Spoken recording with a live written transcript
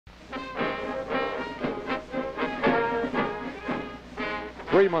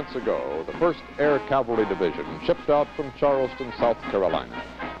3 months ago, the 1st Air Cavalry Division shipped out from Charleston, South Carolina.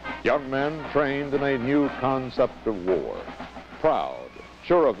 Young men trained in a new concept of war. Proud,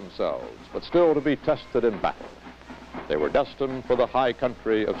 sure of themselves, but still to be tested in battle. They were destined for the high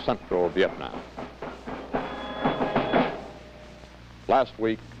country of central Vietnam. Last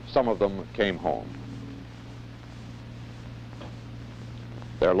week, some of them came home.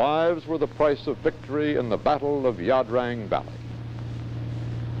 Their lives were the price of victory in the Battle of Drang Valley.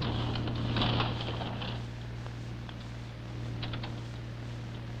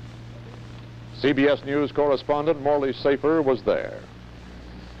 CBS News correspondent Morley was there.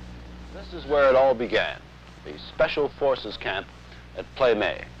 This is where it all began, the Special Forces camp at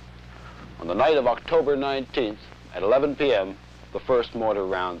Playmay. On the night of October 19th at 11 p.m., the first mortar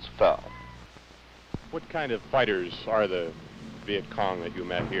rounds fell. What kind of fighters are the Viet Cong that you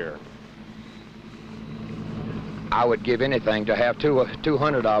met here? I would give anything to have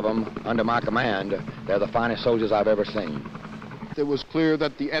 200 of them under my command. They're the finest soldiers I've ever seen. It was clear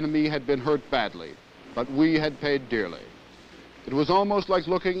that the enemy had been hurt badly, but we had paid dearly. It was almost like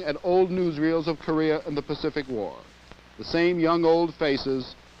looking at old newsreels of Korea and the Pacific War. The same young old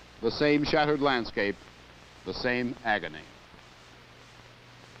faces, the same shattered landscape, the same agony.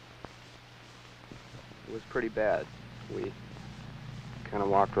 It was pretty bad. We kind of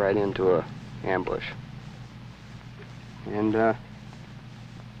walked right into an ambush. And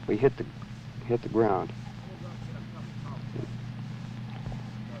we hit the ground.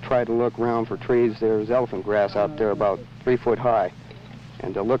 Tried to look around for trees. There was elephant grass out there about 3 foot high.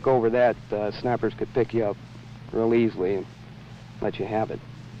 And to look over that, snipers could pick you up real easily and let you have it.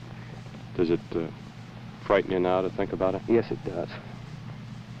 Does it frighten you now to think about it? Yes, it does.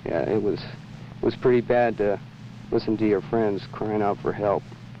 Yeah, it was pretty bad to listen to your friends crying out for help,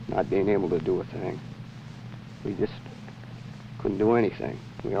 not being able to do a thing. We just couldn't do anything.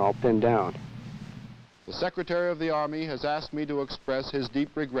 We were all pinned down. The Secretary of the Army has asked me to express his deep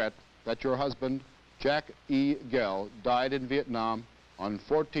regret that your husband, Jack E. Gell, died in Vietnam on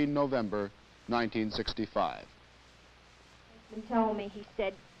 14 November 1965. He told me, he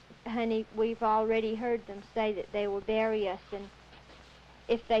said, honey, we've already heard them say that they will bury us, and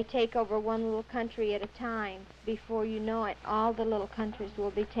if they take over one little country at a time, before you know it, all the little countries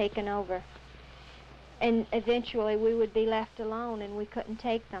will be taken over. And eventually we would be left alone and we couldn't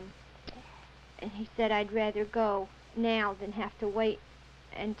take them. And he said, I'd rather go now than have to wait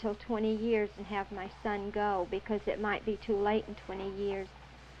until 20 years and have my son go, because it might be too late in 20 years.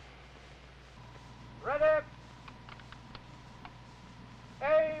 Ready?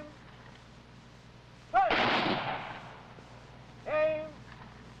 Aim! Push! Aim!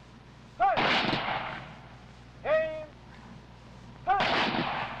 Push! Aim! Push!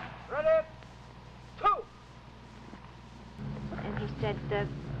 Ready? Two! And he said the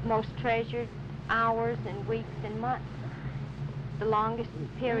most treasured hours and weeks and months, the longest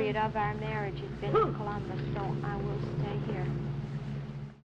period of our marriage has been in Columbus, so I will stay here.